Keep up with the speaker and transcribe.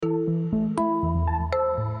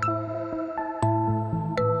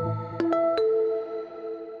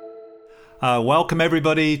Welcome,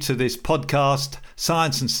 everybody, to this podcast,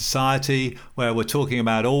 Science and Society, where we're talking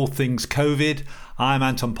about all things COVID. I'm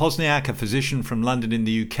Anton Posniak, a physician from London in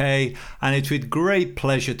the UK, and it's with great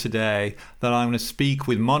pleasure today that I'm going to speak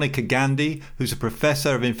with Monica Gandhi, who's a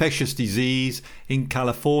professor of infectious disease in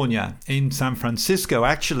California, in San Francisco,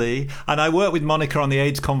 actually. And I worked with Monica on the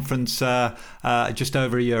AIDS conference just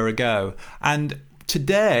over a year ago. And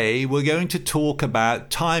today we're going to talk about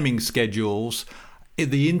timing schedules,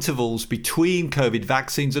 the intervals between COVID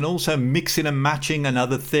vaccines, and also mixing and matching and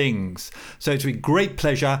other things. So it's with great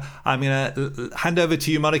pleasure, I'm going to hand over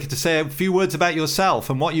to you, Monica, to say a few words about yourself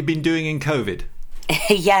and what you've been doing in COVID.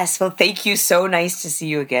 Yes, well, thank you. So nice to see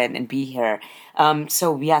you again and be here.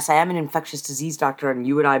 Yes, I am an infectious disease doctor, and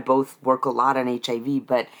you and I both work a lot on HIV,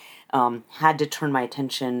 but had to turn my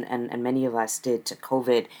attention, and many of us did, to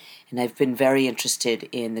COVID. And I've been very interested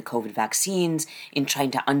in the COVID vaccines, in trying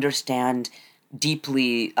to understand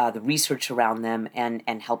deeply the research around them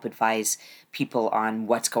and help advise people on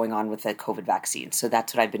what's going on with the COVID vaccine. So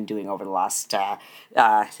that's what I've been doing over the last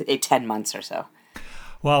 10 months or so.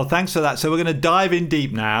 Well, thanks for that. So we're going to dive in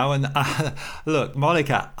deep now. And look,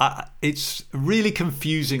 Monica, it's really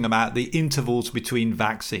confusing about the intervals between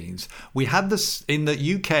vaccines. We had this in the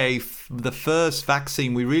UK, the first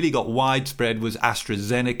vaccine we really got widespread was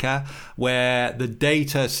AstraZeneca, where the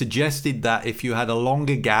data suggested that if you had a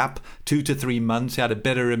longer gap, 2 to 3 months, you had a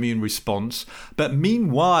better immune response. But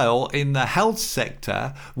meanwhile, in the health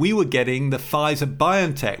sector, we were getting the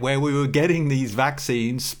Pfizer-BioNTech, where we were getting these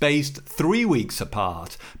vaccines spaced 3 weeks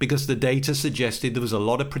apart, because the data suggested there was a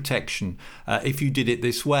lot of protection if you did it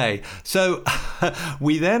this way. So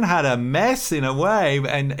we then had a mess in a way,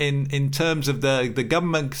 and in terms of the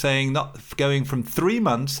government saying not going from 3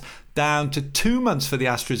 months down to 2 months for the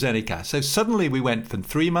AstraZeneca. So suddenly we went from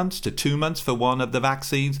 3 months to 2 months for one of the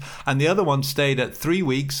vaccines, and the other one stayed at 3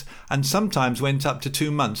 weeks and sometimes went up to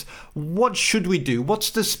 2 months. What should we do? What's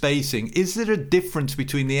the spacing? Is there a difference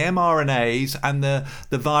between the mRNAs and the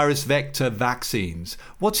virus vector vaccines?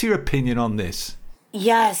 What's your opinion on this?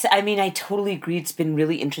 Yes, I mean, I totally agree. It's been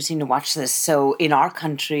really interesting to watch this. So in our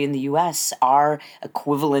country, in the US, our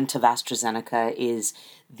equivalent of AstraZeneca is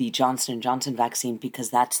the Johnson & Johnson vaccine, because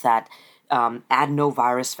that's that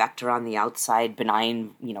adenovirus vector on the outside,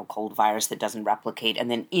 benign, cold virus that doesn't replicate. And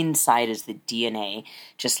then inside is the DNA,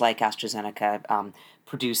 just like AstraZeneca,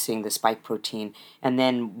 producing the spike protein. And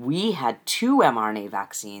then we had 2 mRNA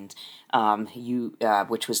vaccines,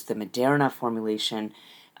 which was the Moderna formulation,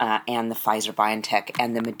 and the Pfizer-BioNTech.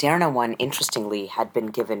 And the Moderna one, interestingly, had been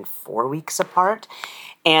given 4 weeks apart.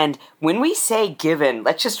 And when we say given,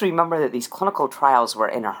 let's just remember that these clinical trials were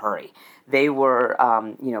in a hurry. They were,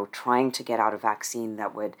 trying to get out a vaccine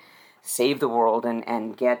that would save the world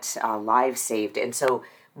and get lives saved. And so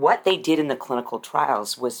what they did in the clinical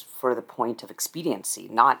trials was for the point of expediency,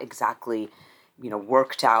 not exactly,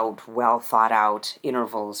 worked out, well thought out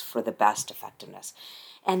intervals for the best effectiveness.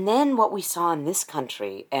 And then what we saw in this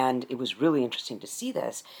country, and it was really interesting to see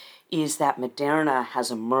this, is that Moderna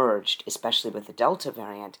has emerged, especially with the Delta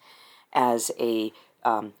variant, as a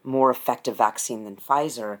more effective vaccine than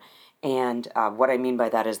Pfizer. And what I mean by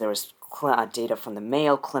that is there was data from the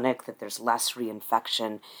Mayo Clinic that there's less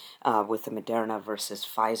reinfection with the Moderna versus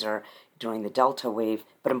Pfizer during the Delta wave.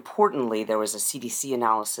 But importantly, there was a CDC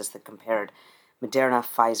analysis that compared Moderna,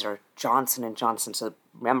 Pfizer, Johnson & Johnson. So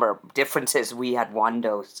remember, difference is we had 1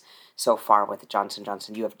 dose so far with Johnson &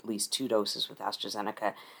 Johnson. You have at least 2 doses with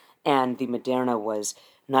AstraZeneca. And the Moderna was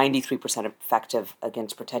 93% effective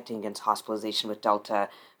against protecting against hospitalization with Delta,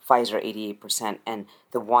 Pfizer 88%, and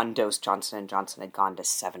the 1 dose Johnson & Johnson had gone to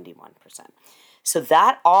 71%. So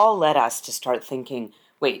that all led us to start thinking,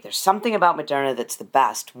 wait, there's something about Moderna that's the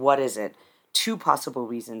best. What is it? 2 possible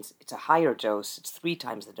reasons. It's a higher dose. It's 3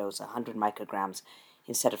 times the dose, 100 micrograms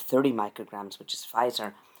instead of 30 micrograms, which is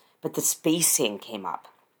Pfizer. But the spacing came up.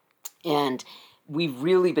 And we've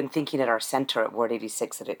really been thinking at our center at Ward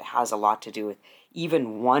 86 that it has a lot to do with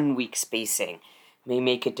even 1 week spacing may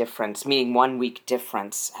make a difference, meaning 1 week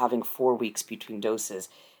difference, having 4 weeks between doses.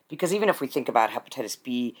 Because even if we think about hepatitis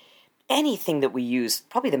B, anything that we use,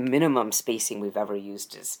 probably the minimum spacing we've ever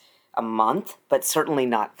used is a month, but certainly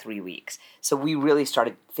not 3 weeks. So we really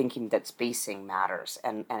started thinking that spacing matters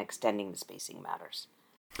and extending the spacing matters.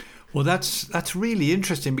 Well, that's really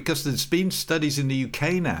interesting, because there's been studies in the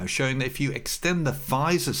UK now showing that if you extend the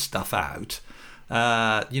Pfizer stuff out,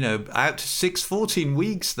 out to 14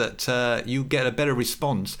 weeks, that you get a better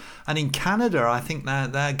response. And in Canada, I think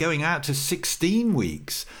they're going out to 16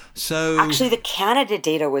 weeks. So actually, the Canada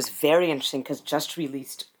data was very interesting, because just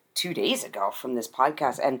released 2 days ago from this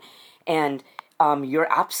podcast, and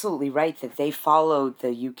You're absolutely right that they followed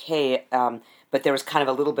the UK, but there was kind of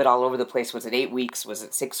a little bit all over the place. Was it 8 weeks? Was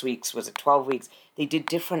it 6 weeks? Was it 12 weeks? They did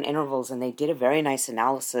different intervals, and they did a very nice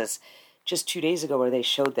analysis just 2 days ago where they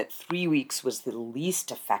showed that 3 weeks was the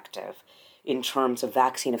least effective in terms of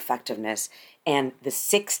vaccine effectiveness, and the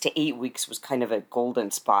 6 to 8 weeks was kind of a golden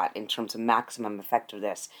spot in terms of maximum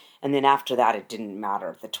effectiveness. And then after that, it didn't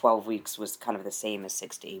matter. The 12 weeks was kind of the same as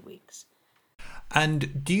 6 to 8 weeks.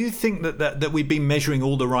 And do you think that we've been measuring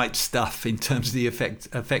all the right stuff in terms of the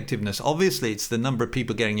effectiveness? Obviously, it's the number of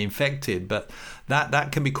people getting infected, but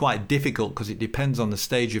that can be quite difficult because it depends on the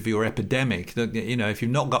stage of your epidemic. You know, if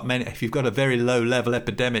you've got a very low level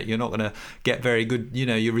epidemic, you're not going to get very good. You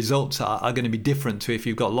know, your results are going to be different to if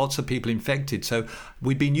you've got lots of people infected. So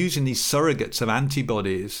we've been using these surrogates of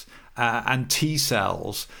antibodies and T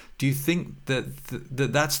cells. Do you think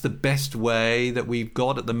that's the best way that we've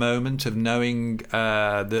got at the moment of knowing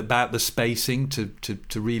about the spacing to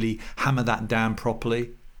really hammer that down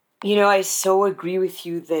properly? You know, I so agree with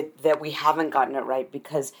you that we haven't gotten it right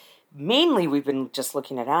because mainly we've been just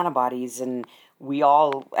looking at antibodies, and we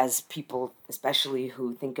all, as people, especially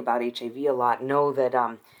who think about HIV a lot, know that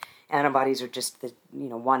antibodies are just the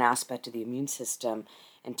one aspect of the immune system,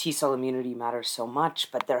 and T cell immunity matters so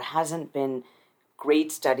much, but there hasn't been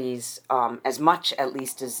great studies, as much at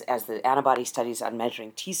least as the antibody studies on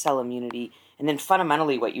measuring T cell immunity. And then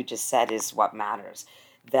fundamentally what you just said is what matters.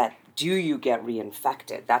 That do you get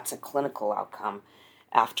reinfected? That's a clinical outcome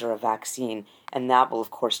after a vaccine. And that will,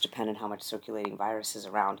 of course, depend on how much circulating virus is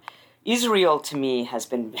around. Israel, to me, has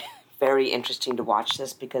been very interesting to watch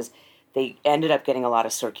this because they ended up getting a lot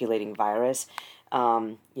of circulating virus,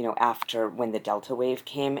 after when the Delta wave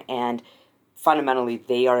came. And fundamentally,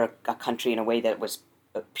 they are a country in a way that was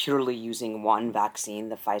purely using one vaccine,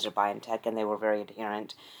 the Pfizer-BioNTech, and they were very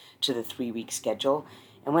adherent to the 3-week schedule.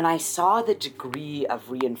 And when I saw the degree of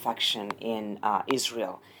reinfection in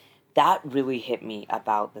Israel, that really hit me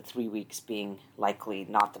about the 3 weeks being likely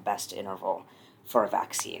not the best interval for a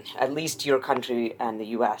vaccine. At least your country and the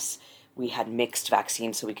U.S., we had mixed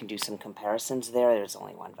vaccines, so we can do some comparisons there. There's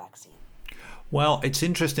only one vaccine. Well, it's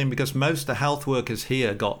interesting because most of the health workers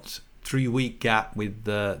here got 3-week gap with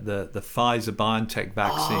the Pfizer-BioNTech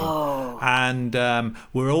vaccine. And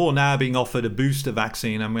we're all now being offered a booster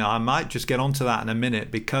vaccine. I mean, I might just get onto that in a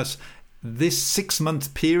minute because this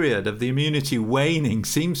 6-month period of the immunity waning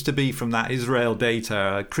seems to be, from that Israel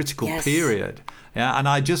data, a critical period. Yeah, and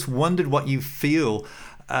I just wondered what you feel,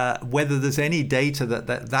 whether there's any data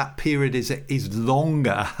that period is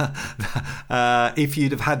longer if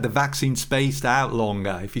you'd have had the vaccine spaced out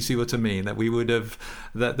longer, if you see what I mean, that we would have,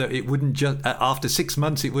 that it wouldn't just, after 6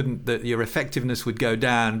 months, it wouldn't, that your effectiveness would go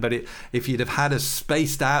down, but if you'd have had a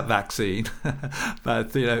spaced out vaccine,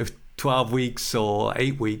 but 12 weeks or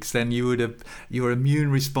 8 weeks, then your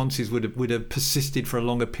immune responses would have persisted for a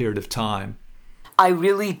longer period of time. I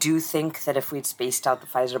really do think that if we'd spaced out the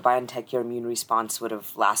Pfizer-BioNTech, your immune response would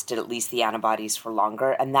have lasted, at least the antibodies, for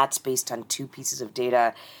longer. And that's based on 2 pieces of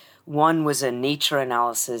data. One was a Nature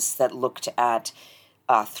analysis that looked at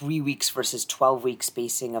 3 weeks versus 12-week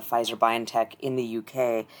spacing of Pfizer-BioNTech in the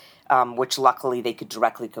UK, which luckily they could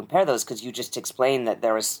directly compare those because you just explained that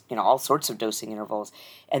there was all sorts of dosing intervals.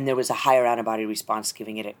 And there was a higher antibody response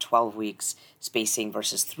giving it at 12 weeks spacing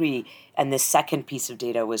versus 3. And the second piece of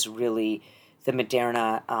data was really the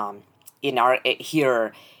Moderna,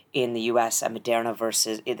 here in the U.S., a Moderna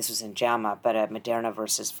versus, this was in JAMA, but a Moderna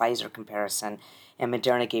versus Pfizer comparison, and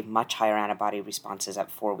Moderna gave much higher antibody responses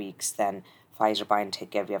at 4 weeks than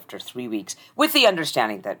Pfizer-BioNTech gave after 3 weeks, with the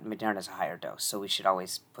understanding that Moderna is a higher dose, so we should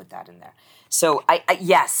always put that in there. So,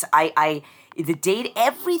 the data,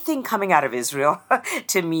 everything coming out of Israel,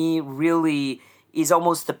 to me, really is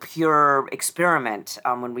almost the pure experiment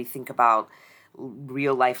when we think about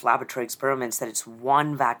real-life laboratory experiments, that it's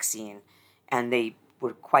one vaccine, and they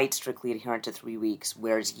were quite strictly adherent to 3 weeks,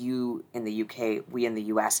 whereas you in the UK, we in the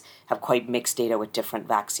US, have quite mixed data with different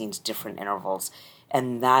vaccines, different intervals.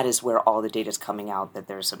 And that is where all the data is coming out, that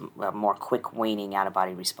there's a more quick waning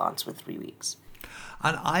antibody response with 3 weeks.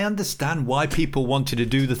 And I understand why people wanted to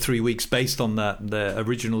do the 3 weeks based on the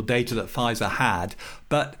original data that Pfizer had.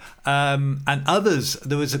 But and others,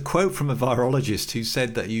 there was a quote from a virologist who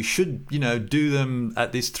said that you should, do them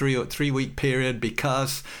at this 3 week period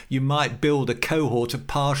because you might build a cohort of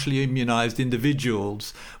partially immunized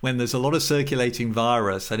individuals when there's a lot of circulating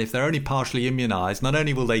virus. And if they're only partially immunized, not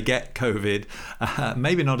only will they get COVID,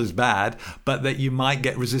 maybe not as bad, but that you might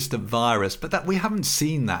get resistant virus. But that we haven't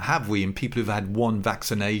seen that, have we, in people who've had one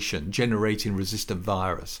vaccination generating resistant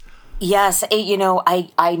virus? Yes,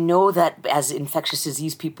 I know that as infectious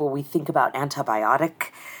disease people, we think about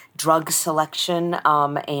antibiotic drug selection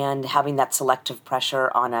and having that selective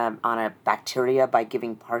pressure on a bacteria by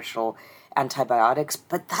giving partial antibiotics,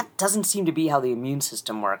 but that doesn't seem to be how the immune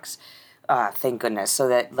system works. Thank goodness. So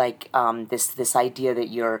that this idea that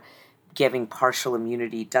you're giving partial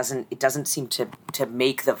immunity doesn't seem to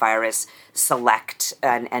make the virus select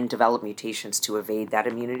and develop mutations to evade that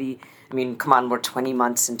immunity. I mean, come on, we're 20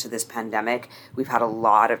 months into this pandemic. We've had a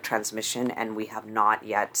lot of transmission, and we have not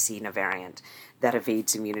yet seen a variant that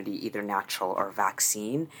evades immunity, either natural or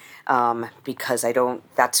vaccine, because I think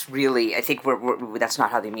that's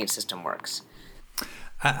not how the immune system works.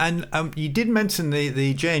 And you did mention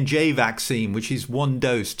the J&J vaccine, which is one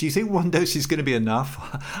dose. Do you think one dose is going to be enough?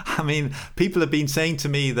 I mean, people have been saying to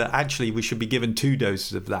me that actually we should be given 2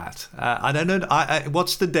 doses of that. I don't know.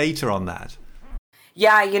 What's the data on that?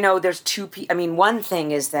 Yeah, there's one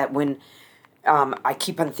thing is that when I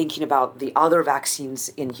keep on thinking about the other vaccines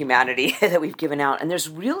in humanity that we've given out, and there's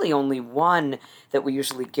really only one that we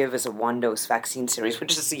usually give as a 1-dose vaccine series,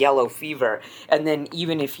 which is yellow fever. And then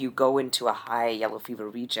even if you go into a high yellow fever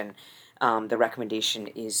region, the recommendation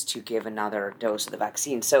is to give another dose of the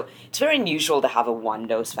vaccine. So it's very unusual to have a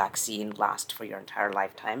 1-dose vaccine last for your entire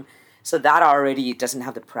lifetime. So that already doesn't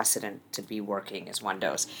have the precedent to be working as 1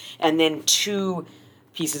 dose. And then 2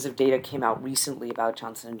 pieces of data came out recently about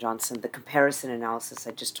Johnson & Johnson. The comparison analysis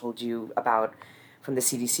I just told you about from the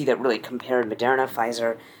CDC that really compared Moderna,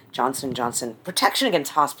 Pfizer, Johnson & Johnson, protection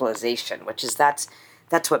against hospitalization, which is that's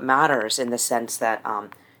what matters in the sense that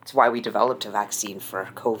it's why we developed a vaccine for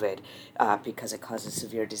COVID because it causes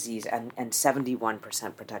severe disease, and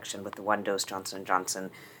 71% protection with the 1-dose Johnson &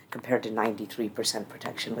 Johnson compared to 93%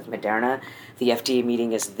 protection with Moderna. The FDA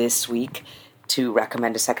meeting is this week to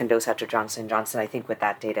recommend a 2nd dose after Johnson & Johnson. I think with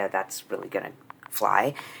that data, that's really going to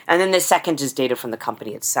fly. And then the second is data from the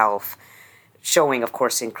company itself, showing, of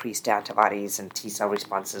course, increased antibodies and T-cell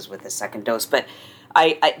responses with the 2nd dose. But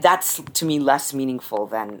that's, to me, less meaningful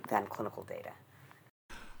than clinical data.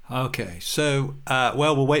 Okay, so,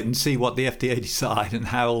 we'll wait and see what the FDA decide and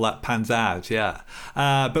how all that pans out, yeah.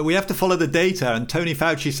 But we have to follow the data, and Tony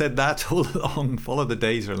Fauci said that all along, follow the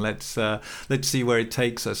data, and let's see where it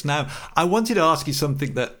takes us. Now, I wanted to ask you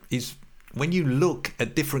something that is, when you look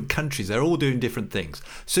at different countries, they're all doing different things.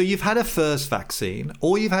 So you've had a first vaccine,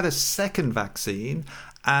 or you've had a second vaccine,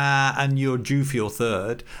 and you're due for your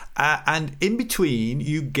third, and in between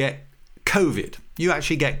you get COVID. You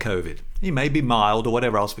actually get COVID. You may be mild or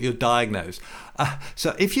whatever else, but you're diagnosed.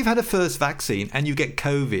 So if you've had a first vaccine and you get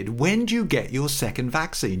COVID, when do you get your second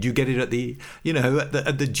vaccine? Do you get it at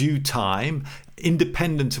the due time,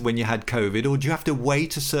 independent of when you had COVID, or do you have to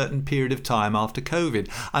wait a certain period of time after COVID?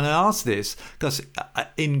 And I ask this because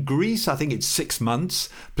in Greece, I think it's 6 months,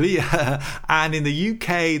 and in the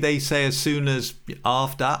UK, they say as soon as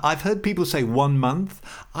after. I've heard people say 1 month.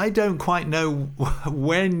 I don't quite know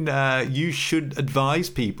when you should advise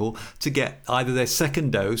people to get either their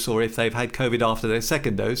second dose, or if they've had COVID after their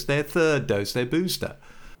second dose, their third dose, their booster.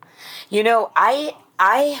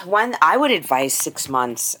 I would advise 6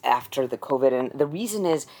 months after the COVID, and the reason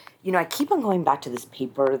is, I keep on going back to this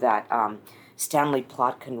paper that Stanley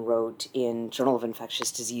Plotkin wrote in Journal of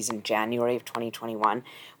Infectious Disease in January of 2021,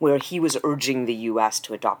 where he was urging the U.S.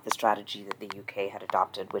 to adopt the strategy that the U.K. had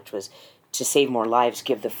adopted, which was to save more lives,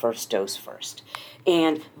 give the first dose first.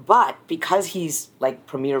 But because he's like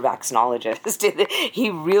premier vaccinologist, he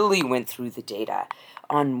really went through the data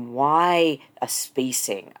on why a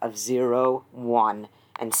spacing of 0, 1,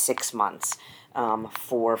 and 6 months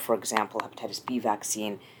for example, hepatitis B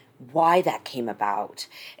vaccine, why that came about,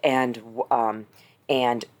 and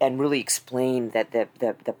really explain that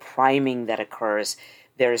the priming that occurs,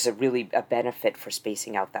 there's a benefit for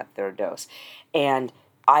spacing out that third dose. And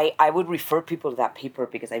I would refer people to that paper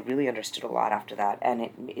because I really understood a lot after that, and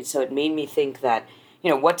it made me think that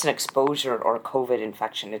what's an exposure or a COVID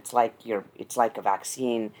infection? It's like a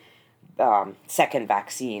vaccine, second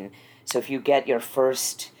vaccine. So if you get your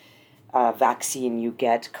first vaccine, you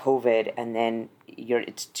get COVID, and then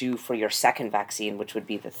it's due for your second vaccine, which would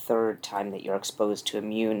be the third time that you're exposed to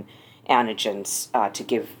immune antigens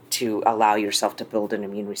to allow yourself to build an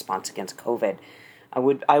immune response against COVID.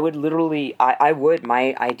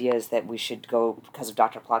 My idea is that we should go, because of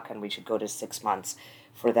Dr. Plotkin, we should go to 6 months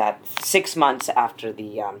for that, 6 months after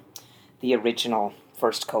the original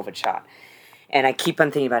first COVID shot. And I keep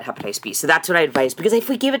on thinking about hepatitis B. So that's what I advise, because if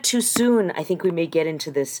we give it too soon, I think we may get into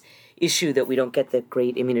this issue that we don't get the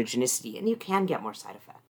great immunogenicity, and you can get more side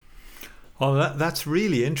effects. Well, that's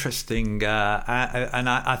really interesting, and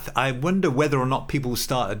I wonder whether or not people will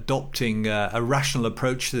start adopting a rational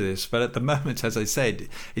approach to this. But at the moment, as I said,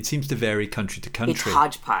 it seems to vary country to country. It's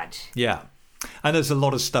hodgepodge. Yeah. And there's a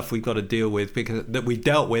lot of stuff we've got to deal with because that we've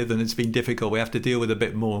dealt with, and it's been difficult. We have to deal with a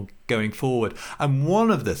bit more going forward. And one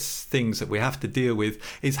of the things that we have to deal with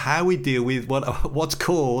is how we deal with what's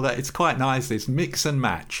called, it's quite nice, this mix and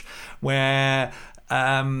match, where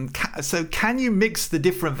so can you mix the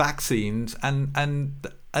different vaccines and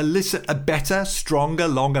elicit a better, stronger,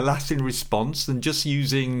 longer-lasting response than just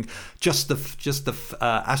using just the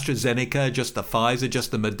AstraZeneca, just the Pfizer,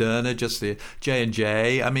 just the Moderna, just the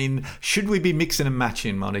J&J? I mean, should we be mixing and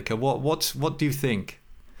matching, Monica? What do you think?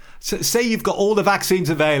 So, say you've got all the vaccines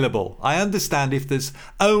available. I understand if there's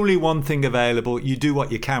only one thing available, you do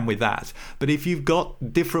what you can with that. But if you've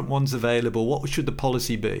got different ones available, what should the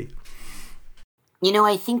policy be?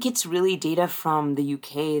 I think it's really data from the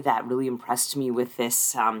UK that really impressed me with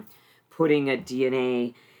this, putting a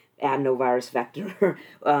DNA adenovirus vector,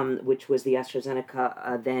 which was the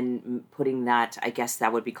AstraZeneca, then putting that, I guess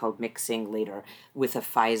that would be called mixing later, with a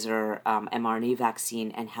Pfizer mRNA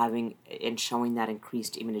vaccine and showing that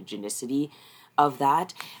increased immunogenicity of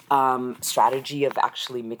that strategy of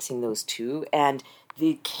actually mixing those two. And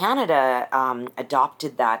Canada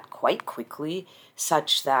adopted that quite quickly,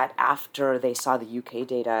 such that after they saw the UK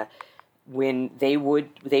data, when they would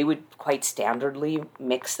quite standardly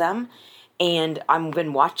mix them. And I've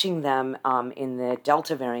been watching them in the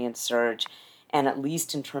Delta variant surge, and at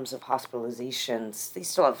least in terms of hospitalizations, they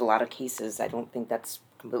still have a lot of cases. I don't think that's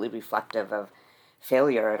completely reflective of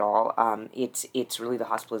failure at all. It's really the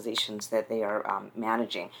hospitalizations that they are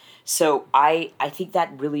managing. So I think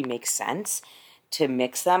that really makes sense to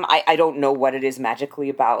mix them. I don't know what it is magically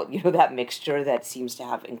about, that mixture that seems to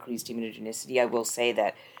have increased immunogenicity. I will say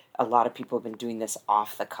that a lot of people have been doing this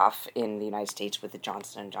off the cuff in the United States with the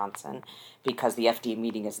Johnson & Johnson because the FDA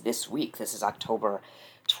meeting is this week. This is October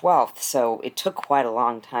 12th. So it took quite a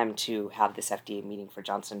long time to have this FDA meeting for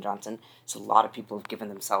Johnson & Johnson. So a lot of people have given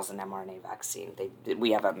themselves an mRNA vaccine.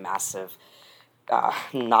 We have a massive,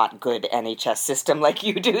 not good NHS system like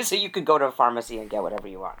you do, so you could go to a pharmacy and get whatever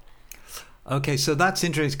you want. Okay, so that's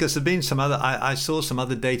interesting because there've been some other. I saw some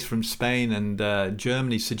other data from Spain and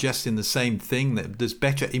Germany suggesting the same thing, that there's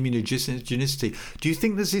better immunogenicity. Do you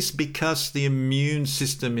think there's this because the immune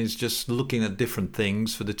system is just looking at different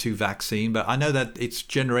things for the two vaccine? But I know that it's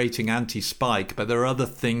generating anti-spike, but there are other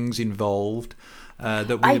things involved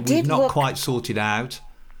that we've not quite sorted out.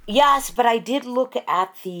 Yes, but I did look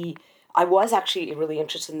at I was actually really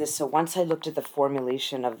interested in this. So once I looked at the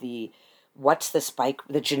formulation of what's the spike,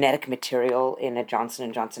 the genetic material in a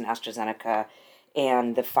Johnson & Johnson, AstraZeneca,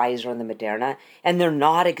 and the Pfizer and the Moderna, and they're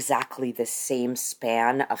not exactly the same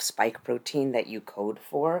span of spike protein that you code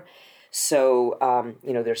for. So,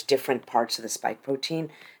 there's different parts of the spike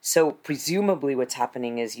protein. So presumably what's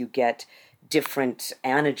happening is you get different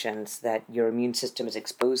antigens that your immune system is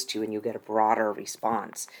exposed to, and you get a broader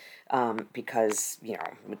response. Because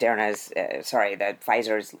that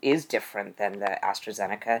Pfizer is different than the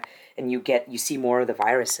AstraZeneca, and you see more of the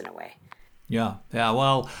virus in a way. Yeah.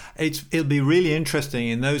 Well, it'll be really interesting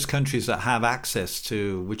in those countries that have access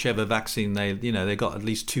to whichever vaccine they got at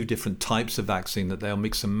least two different types of vaccine that they'll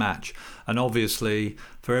mix and match. And obviously,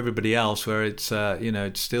 for everybody else, where it's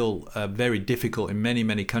it's still very difficult in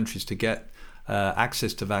many countries to get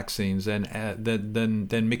access to vaccines,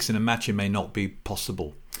 then mixing and matching may not be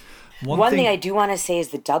possible. One thing I do want to say is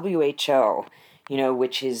the WHO,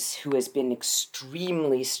 who has been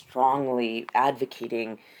extremely strongly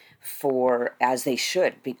advocating for, as they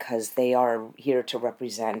should, because they are here to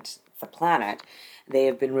represent the planet. They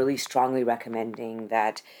have been really strongly recommending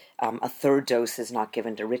that a third dose is not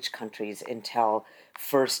given to rich countries until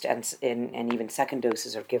first and even second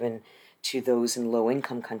doses are given to those in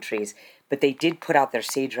low-income countries. But they did put out their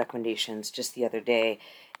SAGE recommendations just the other day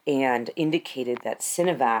and indicated that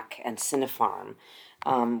Sinovac and Sinopharm,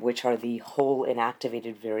 which are the whole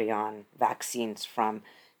inactivated virion vaccines from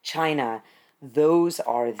China, those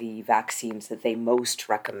are the vaccines that they most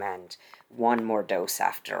recommend one more dose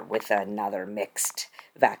after with another mixed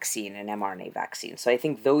vaccine, an mRNA vaccine. So I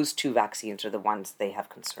think those two vaccines are the ones they have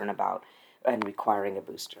concern about and requiring a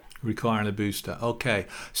booster. Okay.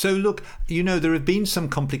 So look, there have been some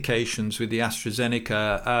complications with the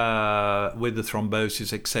AstraZeneca, with the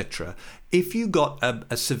thrombosis, etc. If you got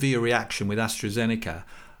a severe reaction with AstraZeneca,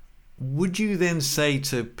 would you then say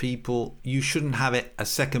to people you shouldn't have a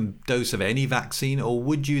second dose of any vaccine, or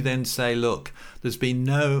would you then say, look, there's been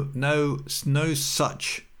no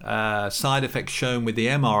such side effects shown with the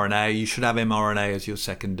mRNA, you should have mRNA as your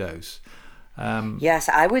second dose? Yes,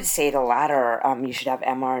 I would say the latter. You should have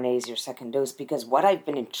mRNA as your second dose, because what I've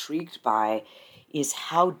been intrigued by is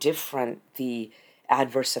how different the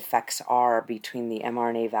adverse effects are between the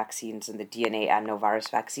mRNA vaccines and the DNA adenovirus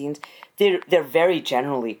vaccines, they're very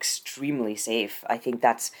generally extremely safe. I think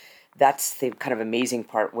that's the kind of amazing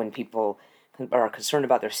part when people are concerned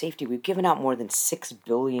about their safety. We've given out more than 6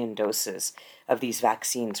 billion doses of these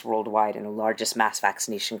vaccines worldwide in the largest mass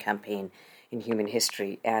vaccination campaign in human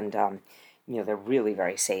history. And, they're really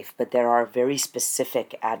very safe. But there are very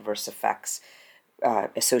specific adverse effects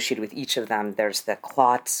associated with each of them. There's the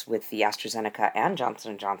clots with the AstraZeneca and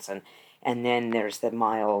Johnson & Johnson, and then there's the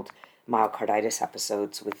mild myocarditis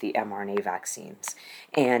episodes with the mRNA vaccines.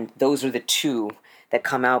 And those are the two that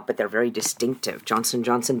come out, but they're very distinctive. Johnson &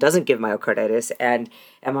 Johnson doesn't give myocarditis, and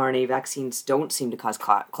mRNA vaccines don't seem to cause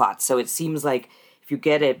clots. So it seems like if you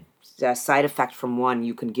get a side effect from one,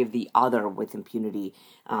 you can give the other with impunity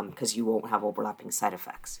because you won't have overlapping side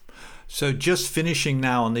effects. So just finishing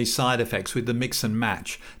now on these side effects with the mix and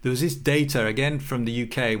match, there was this data again from the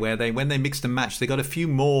UK where when they mixed and matched, they got a few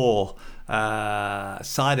more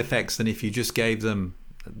side effects than if you just gave them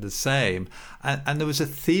the same. And there was a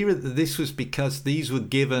theory that this was because these were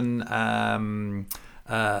given at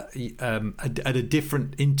a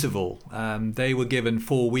different interval. They were given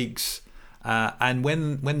 4 weeks. And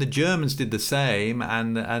when the Germans did the same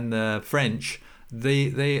and the French,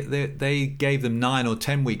 they gave them 9 or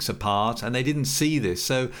 10 weeks apart, and they didn't see this.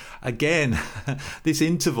 So again, this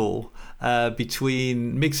interval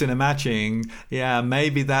between mixing and matching,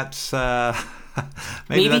 maybe that's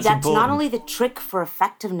maybe that's important. Not only the trick for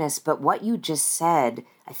effectiveness, but what you just said,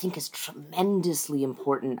 I think, is tremendously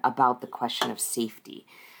important about the question of safety.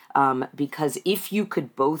 Because if you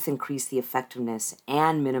could both increase the effectiveness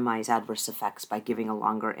and minimize adverse effects by giving a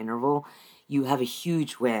longer interval, you have a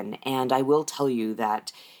huge win. And I will tell you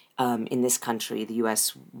that in this country, the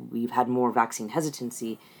U.S., we've had more vaccine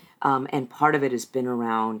hesitancy, and part of it has been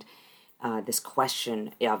around this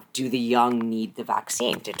question of, do the young need the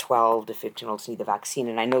vaccine? Do 12 to 15-year-olds need the vaccine?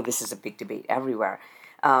 And I know this is a big debate everywhere,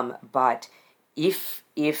 but if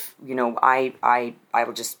I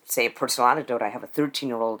will just say a personal anecdote. I have a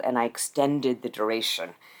 13-year-old, and I extended the duration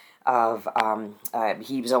of,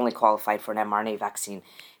 he was only qualified for an mRNA vaccine,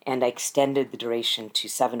 and I extended the duration to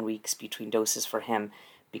 7 weeks between doses for him,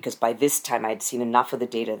 because by this time I'd seen enough of the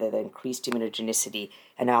data that increased immunogenicity,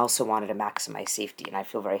 and I also wanted to maximize safety, and I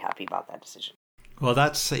feel very happy about that decision. Well,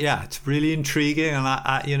 it's really intriguing,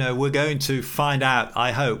 and we're going to find out,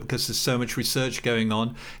 I hope, because there's so much research going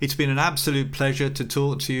on. It's been an absolute pleasure to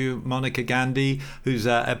talk to you, Monica Gandhi, who's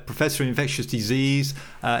a professor of infectious disease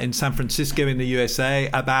in San Francisco in the USA,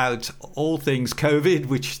 about all things COVID,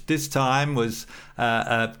 which this time was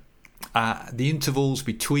the intervals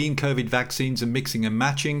between COVID vaccines and mixing and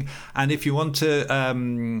matching. And if you want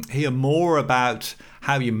to hear more about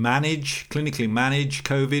how you clinically manage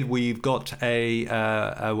COVID, we've got a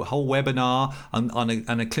whole webinar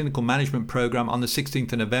on a clinical management program on the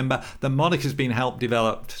 16th of November that Monica's been helped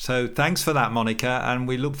develop. So thanks for that, Monica, and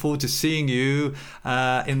we look forward to seeing you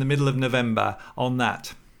in the middle of November on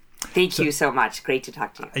that. Thank you so much. Great to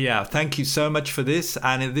talk to you. Yeah, thank you so much for this.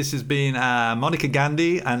 And this has been Monica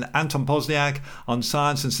Gandhi and Anton Posniak on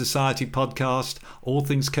Science and Society podcast, All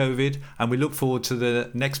Things COVID. And we look forward to the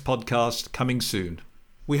next podcast coming soon.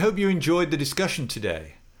 We hope you enjoyed the discussion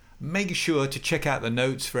today. Make sure to check out the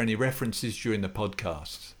notes for any references during the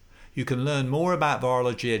podcasts. You can learn more about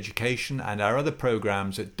virology education and our other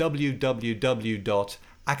programs at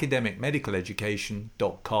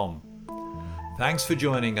www.academicmedicaleducation.com. Thanks for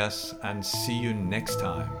joining us, and see you next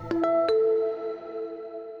time.